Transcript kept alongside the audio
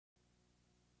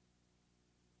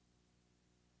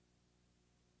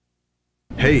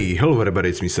Hey, hello everybody,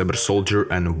 it's me Cyber Soldier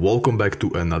and welcome back to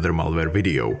another malware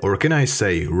video, or can I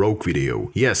say rogue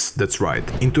video? Yes, that's right.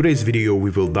 In today's video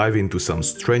we will dive into some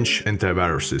strange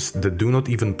antiviruses that do not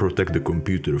even protect the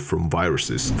computer from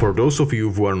viruses. For those of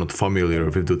you who are not familiar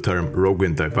with the term rogue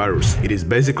antivirus, it is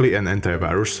basically an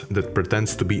antivirus that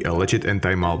pretends to be a legit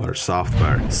anti-malware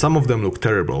software. Some of them look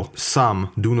terrible,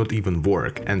 some do not even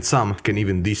work, and some can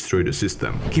even destroy the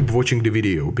system. Keep watching the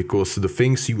video, because the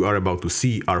things you are about to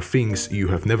see are things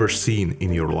you have never seen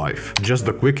in your life. Just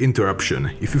a quick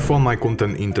interruption. If you found my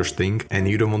content interesting and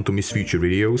you don't want to miss future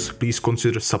videos, please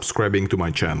consider subscribing to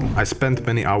my channel. I spent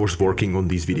many hours working on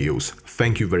these videos.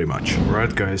 Thank you very much.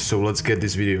 Alright guys, so let's get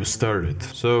this video started.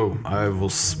 So I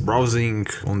was browsing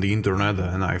on the internet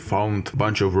and I found a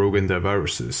bunch of rogue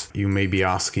antiviruses. You may be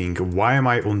asking, why am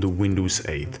I on the Windows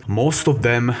 8? Most of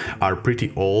them are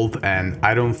pretty old and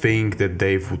I don't think that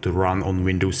they would run on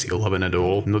Windows 11 at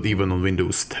all, not even on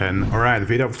Windows 10. Alright,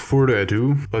 without further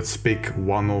ado, let's pick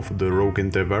one of the rogue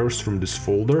antivirus from this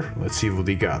folder. Let's see what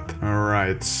we got.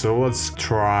 Alright, so let's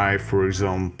try, for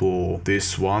example,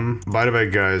 this one. By the way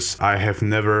guys, I have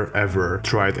never ever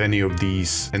tried any of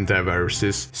these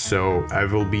antiviruses, so I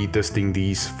will be testing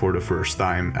these for the first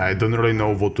time. I don't really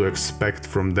know what to expect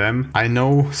from them. I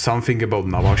know something about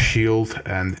Nava Shield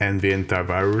and Envy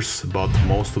antivirus, but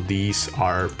most of these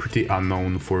are pretty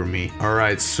unknown for me.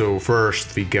 Alright, so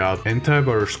first we got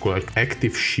antivirus called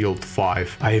Active Shield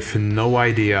 5. I have no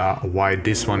idea why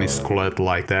this one is called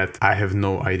like that. I have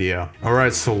no idea.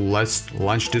 Alright, so let's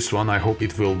launch this one. I hope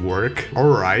it will work.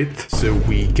 Alright, so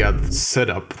we got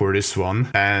setup for this one.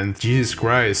 And Jesus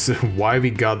Christ, why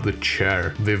we got the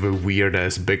chair with a weird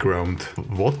ass background?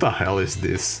 What the hell is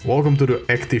this? Welcome to the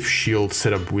Active Shield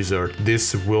setup wizard.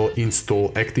 This will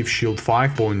install Active Shield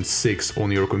 5.6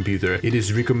 on your computer. It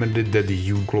is recommended that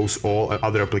you close all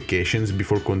other applications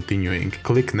before continuing.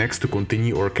 Click next to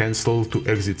continue or cancel to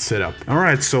exit setup.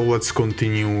 Alright, so let's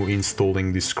continue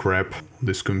installing this crap on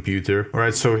this computer.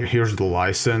 Alright, so here's the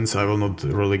license. I will not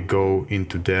really go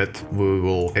into that. We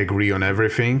will agree on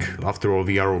everything. After all,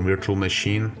 we are on virtual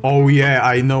machine. Oh yeah,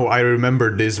 I know, I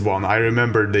remember this one. I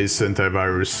remember this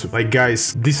antivirus. Like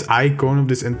guys, this icon of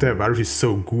this antivirus is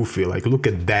so goofy. Like look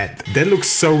at that. That looks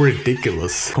so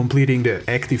ridiculous. Completing the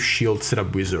Active Shield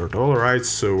setup wizard. Alright,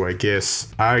 so I guess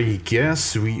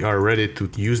we are ready to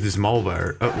use this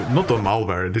malware. Not a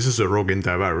malware, this is a rogue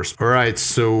antivirus. Alright,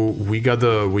 so we got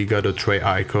a tray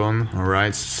icon.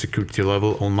 Alright, security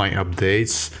level, online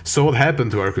updates. So what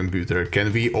happened to our computer?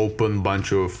 Can we open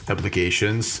bunch of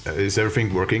applications? Is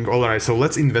everything working? Alright, so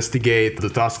let's investigate the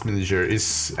task manager.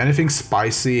 Is anything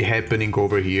spicy happening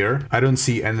over here? I don't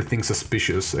see anything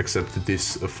suspicious except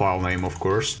this file name, of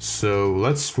course. So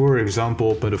let's, for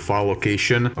example, open the file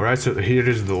location. Alright, so here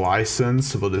is the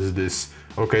license. What is this?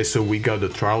 Okay, so we got the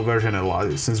trial version and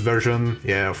license version.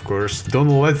 Yeah, of course. Don't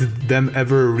let them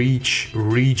ever reach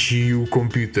you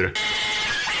computer.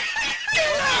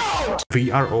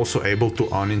 We are also able to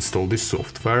uninstall this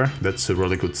software. That's a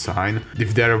really good sign.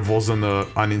 If there wasn't an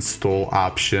uninstall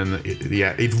option,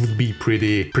 it would be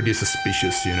pretty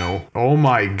suspicious, you know. Oh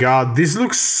my god, this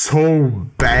looks so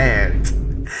bad.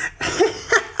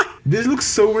 This looks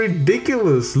so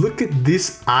ridiculous. Look at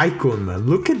this icon, man.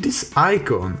 Look at this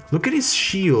icon. Look at his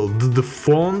shield. The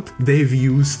font they've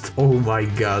used. Oh my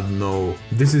god, no.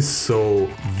 This is so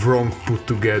wrong put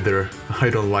together. I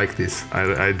don't like this.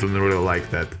 I don't really like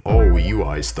that. Oh,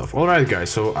 UI stuff. Alright guys,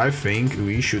 so I think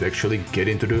we should actually get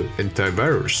into the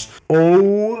antivirus.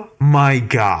 Oh my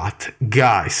god.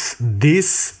 Guys,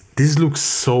 this looks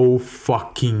so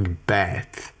fucking bad.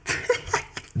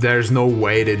 There's no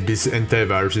way that this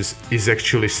antivirus is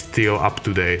actually still up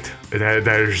to date.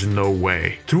 There's no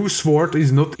way. TrueSword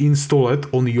is not installed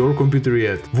on your computer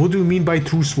yet. What do you mean by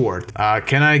TrueSword?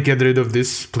 Can I get rid of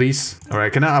this, please?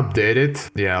 Alright, can I update it?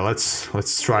 Yeah,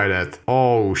 let's try that.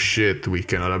 Oh shit, we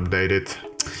cannot update it.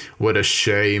 What a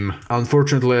shame.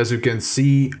 Unfortunately, as you can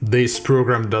see, this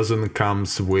program doesn't come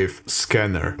with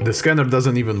scanner. The scanner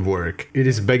doesn't even work. It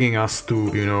is begging us to,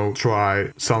 you know,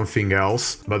 try something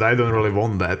else, but I don't really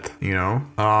want that, you know.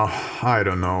 I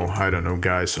don't know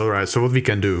guys. Alright, so what we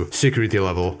can do? Security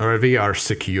level. Alright, we are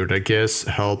secured, I guess.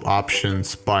 Help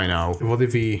options, buy now. What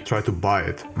if we try to buy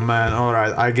it? Man,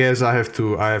 alright, I guess I have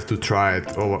to try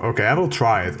it. Oh, okay, I will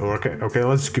try it. Okay,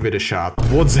 let's give it a shot.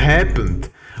 What's happened?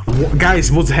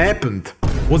 Guys, what's happened?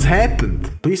 What's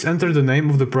happened? Please enter the name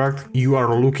of the product you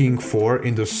are looking for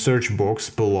in the search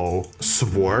box below.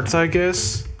 Swords, I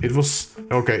guess? It was...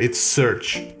 Okay, it's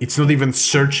search. It's not even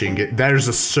searching. There's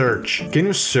a search. Can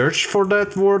you search for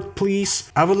that word,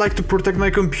 please? I would like to protect my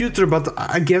computer, but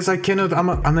I guess I cannot. I'm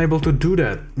unable to do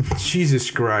that. Jesus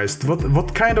Christ.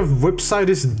 What kind of website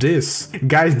is this?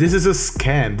 Guys, this is a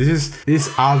scam. This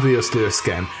is obviously a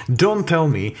scam. Don't tell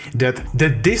me that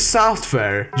this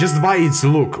software, just by its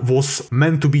look, was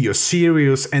meant to be a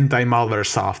serious anti-malware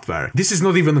software. This is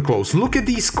not even close. Look at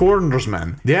these corners,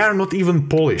 man. They are not even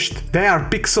polished. They are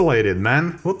pixelated,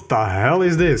 man. What the hell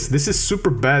is this? This is super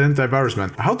bad antivirus,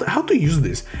 man. How to use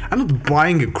this? I'm not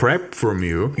buying a crap from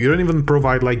you. You don't even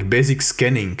provide like basic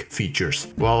scanning features.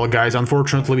 Well, guys,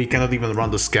 unfortunately we cannot even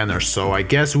run the scanner, so I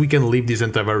guess we can leave this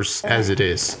antivirus as it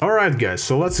is. Alright guys,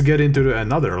 so let's get into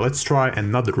let's try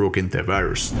another rogue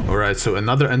antivirus. Alright, so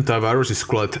another antivirus is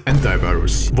called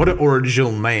Antivirus. What an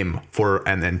original name for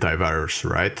an antivirus,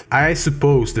 right? I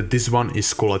suppose that this one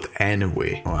is called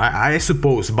Anyway. I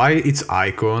suppose by its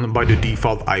icon, by the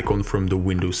default icon from the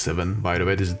Windows 7, by the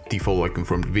way, this is the default icon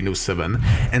from Windows 7,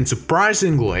 and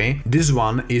surprisingly, this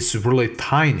one is really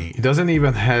tiny. It doesn't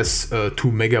even has 2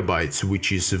 megabytes,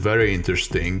 which is very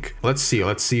interesting. Let's see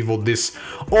what this...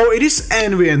 Oh, it is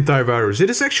Anyway antivirus. It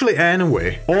is actually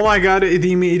Anyway. Oh my god, it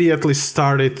immediately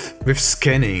started with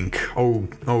scanning.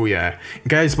 Oh yeah.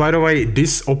 Guys, by the way,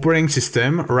 this operating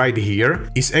system right here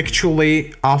is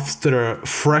actually after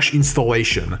fresh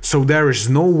installation. So there is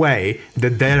no way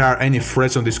that there are any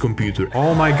threats on this computer.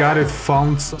 Oh my god, it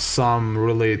found some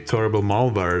really terrible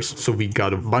malwares. So we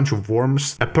got a bunch of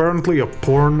worms. Apparently a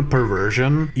porn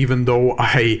perversion, even though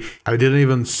I didn't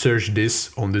even search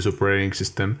this on this operating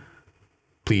system.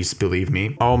 Please believe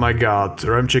me. Oh my god,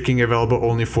 RAM checking available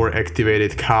only for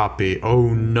activated copy.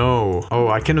 Oh no. Oh,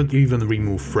 I cannot even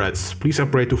remove threads. Please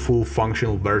upgrade to full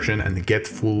functional version and get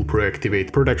full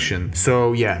pre-activate protection.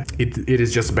 So yeah, it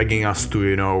is just begging us to,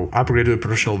 you know, upgrade to a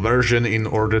professional version in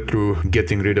order to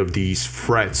getting rid of these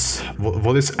threads.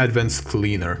 What is advanced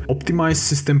cleaner? Optimize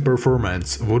system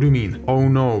performance. What do you mean? Oh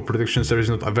no, protection service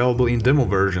not available in demo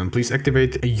version. Please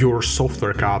activate your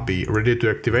software copy. Ready to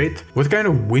activate? What kind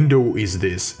of window is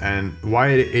this? And why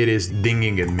it is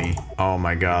dinging at me? Oh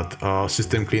my god.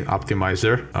 System clean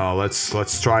optimizer.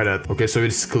 Let's try that. Okay, so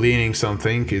it's cleaning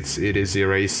something. It is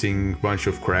erasing a bunch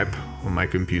of crap on my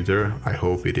computer. I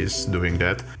hope it is doing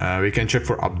that. We can check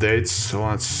for updates. So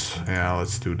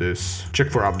let's do this. Check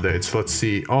for updates. Let's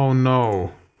see. Oh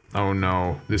no. Oh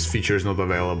no, this feature is not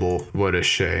available. What a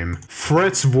shame.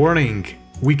 Threats warning.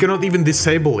 We cannot even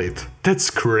disable it.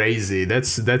 That's crazy.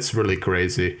 That's really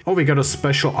crazy. Oh, we got a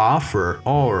special offer.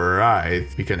 All right.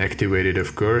 We can activate it,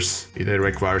 of course. It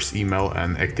requires email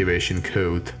and activation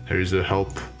code. There is a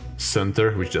help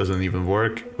center, which doesn't even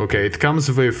work. Okay, it comes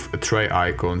with a tray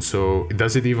icon, so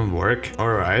does it even work?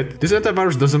 All right. This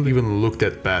antivirus doesn't even look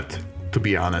that bad, to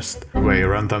be honest. Wait,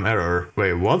 runtime error.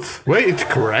 Wait, what? Wait, it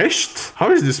crashed? How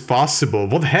is this possible?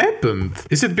 What happened?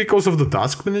 Is it because of the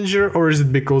task manager or is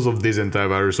it because of this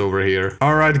antivirus over here?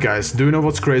 Alright guys, do you know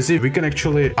what's crazy? We can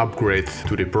actually upgrade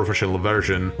to the professional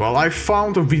version. Well, I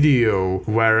found a video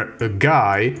where a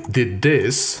guy did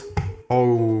this.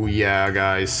 Oh yeah,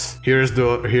 guys. Here's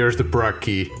the pro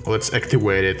key. Let's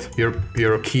activate it.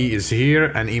 Your key is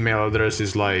here and email address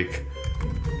is like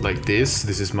this.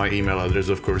 This is my email address,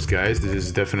 of course, guys. This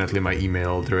is definitely my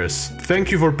email address.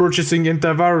 Thank you for purchasing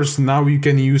antivirus. Now you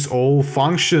can use all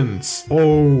functions.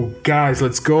 Oh, guys,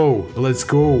 let's go. Let's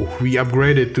go. We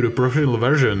upgraded to the professional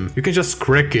version. You can just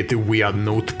crack it via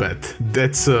Notepad.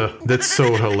 That's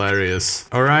so hilarious.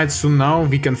 All right, so now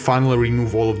we can finally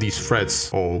remove all of these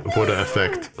threads. Oh, what an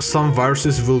effect. Some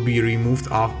viruses will be removed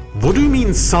after. What do you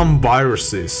mean some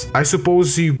viruses? I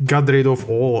suppose you got rid of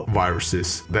all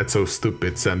viruses. That's so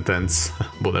stupid. Sentence,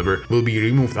 whatever, will be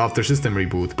removed after system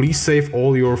reboot. Please save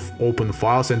all your open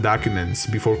files and documents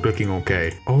before clicking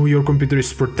OK. Oh, your computer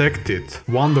is protected.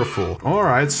 Wonderful.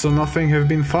 Alright, so nothing have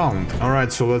been found.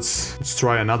 Alright, so let's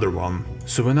try another one.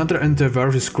 So another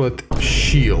antivirus is called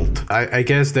Shield. I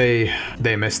guess they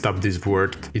messed up this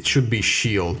word. It should be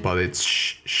Shield, but it's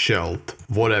Shelled.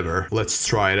 Whatever. Let's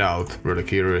try it out. Really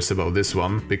curious about this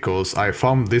one because I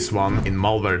found this one in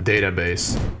malware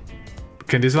database.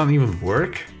 Can this one even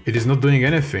work? It is not doing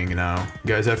anything now.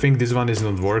 Guys, I think this one is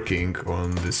not working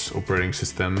on this operating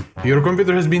system. Your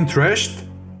computer has been trashed?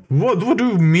 What do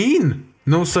you mean?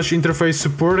 No such interface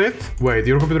supported? Wait,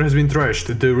 your computer has been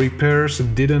trashed. The repairs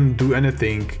didn't do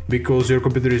anything because your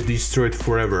computer is destroyed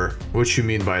forever. What you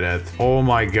mean by that? Oh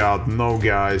my god, no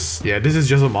guys. Yeah, this is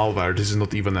just a malware. This is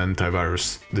not even an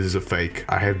antivirus. This is a fake.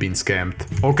 I have been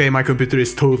scammed. Okay, my computer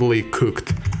is totally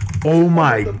cooked. Oh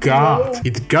my god,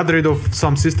 it got rid of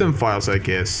some system files, I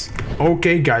guess.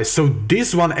 Okay guys, so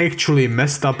this one actually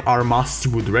messed up our master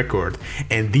boot record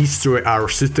and destroyed our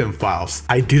system files.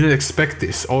 I didn't expect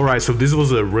this. Alright, so this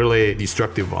was a really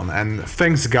destructive one, and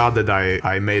thanks god that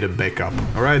I made a backup.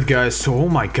 Alright guys, so oh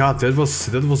my god, that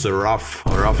was a rough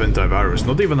antivirus.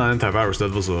 Not even an antivirus,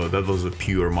 that was a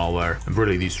pure malware. A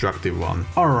really destructive one.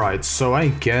 Alright, so I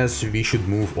guess we should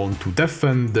move on to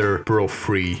Defender Pro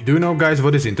 3. Do you know guys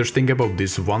what is interesting about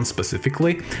this one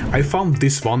specifically? I found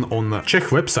this one on a Czech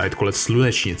website called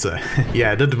Slunečnice.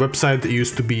 Yeah, that website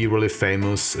used to be really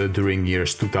famous during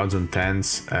years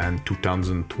 2010s and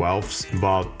 2012s,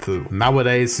 but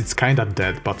nowadays it's kinda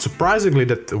dead. But surprisingly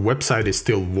that website is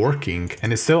still working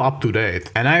and it's still up to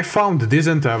date. And I found this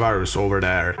antivirus over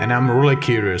there and I'm really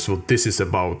curious what this is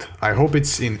about. I hope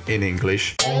it's in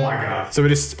English. Oh my god. So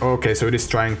it is, okay, so it is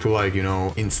trying to, like, you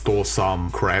know, install some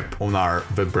crap on our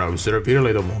web browser. We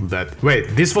really don't want that.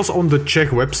 Wait, this was on the Czech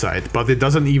website, but it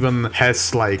doesn't even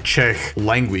has like Czech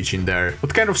language in there.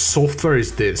 What kind of software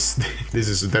is this? This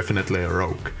is definitely a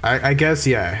rogue. I guess,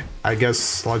 yeah, I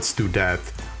guess let's do that.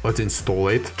 Let's install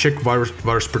it. Check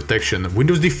virus protection.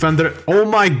 Windows Defender. Oh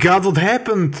my god, what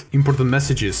happened? Important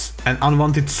messages. And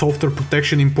unwanted software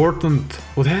protection important.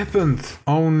 What happened?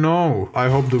 Oh no. I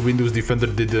hope the Windows Defender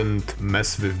didn't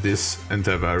mess with this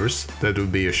antivirus. That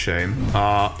would be a shame.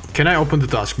 Can I open the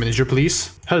task manager,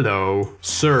 please? Hello.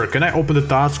 Sir, can I open the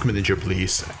task manager,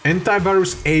 please?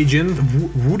 Antivirus agent?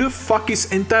 Who the fuck is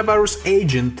antivirus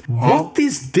agent? What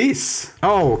is this?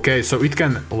 Oh, okay, so it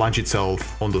can launch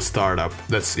itself on the startup.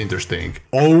 That's interesting.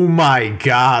 Oh my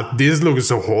god, this looks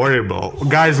horrible.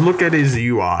 Guys, look at this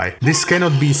UI. This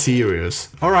cannot be serious.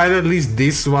 Alright, at least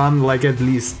this one, like at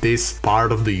least this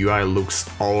part of the UI looks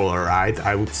alright,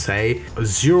 I would say.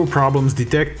 0 problems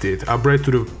detected. Upgrade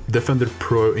to the Defender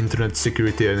Pro Internet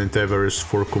Security and Antivirus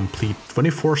for complete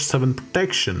 24/7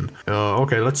 protection.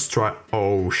 Okay, let's try.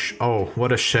 Oh,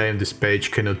 what a shame this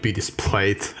page cannot be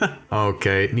displayed.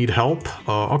 Okay, need help?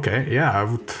 Okay, yeah,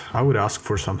 I would ask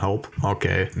for some help.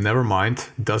 Okay, never mind,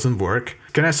 doesn't work.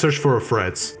 Can I search for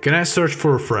threads? Can I search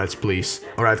for threads, please?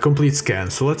 Alright, complete scan.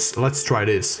 So let's try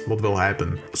this. What will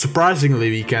happen? Surprisingly,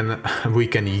 we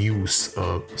can use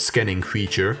a scanning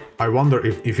feature. I wonder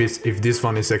if this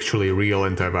one is actually real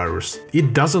antivirus.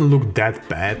 It doesn't look that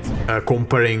bad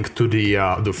comparing to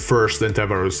the first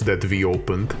antivirus that we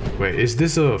opened. Wait, is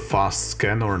this a fast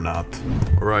scan or not?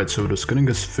 Alright, so the scanning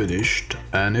is finished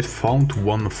and it found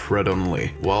one thread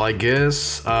only. Well, I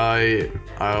guess I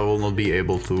will not be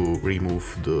able to remove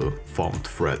the found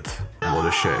thread. What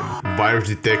a shame. Virus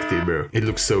detected, bro. It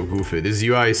looks so goofy. This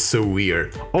UI is so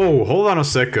weird. Oh, hold on a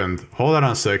second. Hold on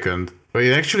a second.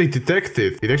 It actually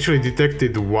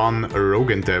detected one rogue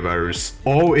antivirus.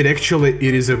 Oh, it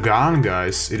is a gun,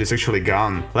 guys. It is actually a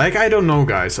gun. Like, I don't know,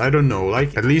 guys. I don't know.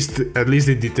 Like, at least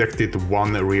it detected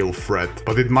one real threat.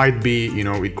 But it might be, you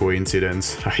know, a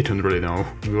coincidence. I don't really know.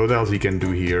 What else we can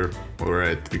do here?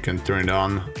 Alright, we can turn it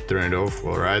on, turn it off.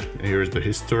 Alright, here's the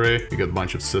history. We got a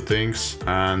bunch of settings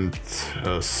and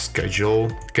schedule.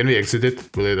 Can we exit it?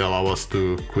 Will it allow us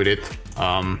to quit it?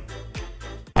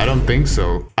 I don't think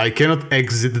so. I cannot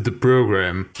exit the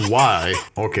program. Why?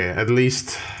 Okay, at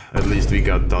least we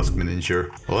got task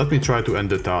manager. Well, let me try to end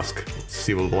the task.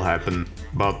 See what will happen.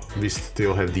 But we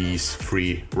still have these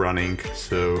 3 running.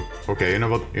 So, okay, you know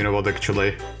what?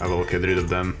 Actually, I will get rid of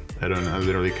them. I don't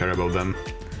really care about them.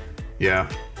 Yeah,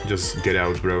 just get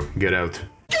out, bro. Get out.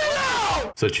 Get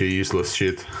out! Such a useless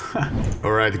shit.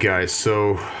 Alright, guys,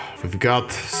 so we've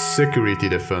got Security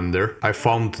Defender. I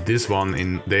found this one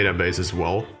in database as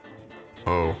well.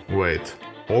 Oh, wait.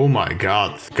 Oh my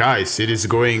god. Guys, it is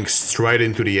going straight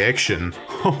into the action.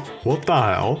 What the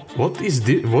hell? What is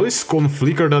this? What is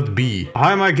conflicker.b?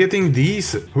 How am I getting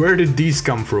these? Where did these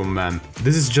come from, man?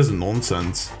 This is just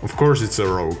nonsense. Of course it's a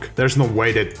rogue. There's no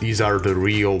way that these are the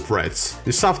real threats.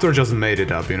 The software just made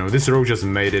it up, you know. This rogue just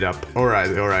made it up.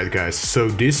 Alright guys. So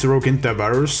this rogue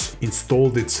antivirus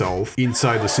installed itself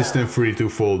inside the System32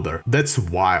 folder. That's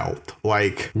wild.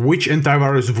 Like, which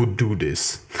antivirus would do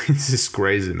this? This is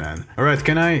crazy, man. Alright,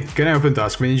 can I open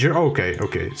Task Manager? Okay.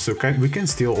 So we can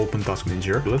still open Task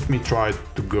Manager. Let me try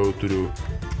to go to the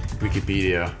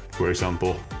Wikipedia, for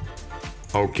example.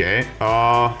 Okay,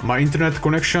 my internet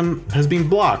connection has been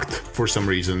blocked for some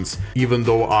reasons, even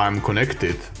though I'm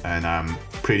connected and I'm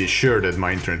pretty sure that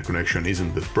my internet connection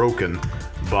isn't that broken,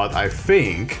 but I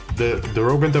think the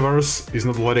rogue antivirus is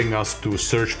not letting us to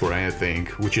search for anything,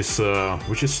 which is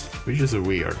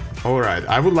weird. Alright,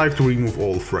 I would like to remove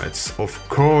all threads. Of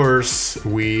course,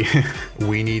 we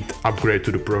need upgrade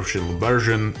to the professional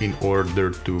version in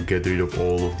order to get rid of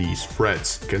all of these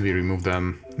threads. Can we remove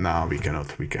them? No, we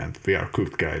cannot. We can't. We are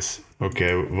cooked, guys.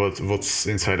 Okay, what's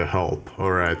inside the help?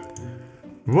 Alright.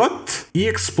 What?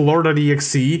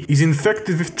 Explorer.exe is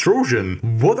infected with Trojan.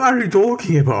 What are you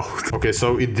talking about? Okay,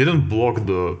 so it didn't block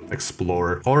the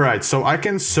Explorer. Alright, so I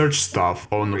can search stuff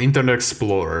on Internet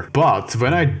Explorer, but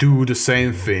when I do the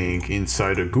same thing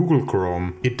inside a Google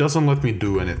Chrome, it doesn't let me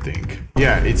do anything.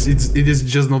 Yeah, it is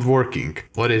just not working.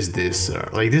 What is this?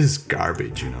 Like, this is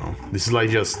garbage, you know? This is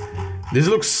like just... This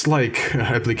looks like an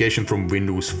application from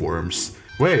Windows Forms.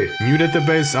 Wait, new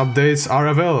database updates are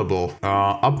available.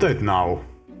 Update now.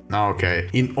 Okay.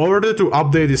 In order to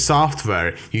update the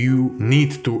software, you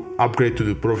need to upgrade to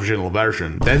the professional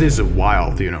version. That is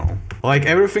wild, you know. Like,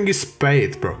 everything is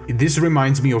paid, bro. This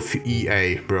reminds me of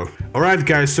EA, bro. Alright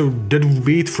guys, so that will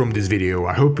be it from this video.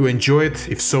 I hope you enjoyed.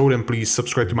 If so, then please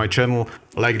subscribe to my channel,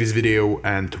 like this video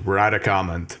and write a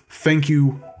comment. Thank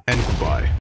you and goodbye.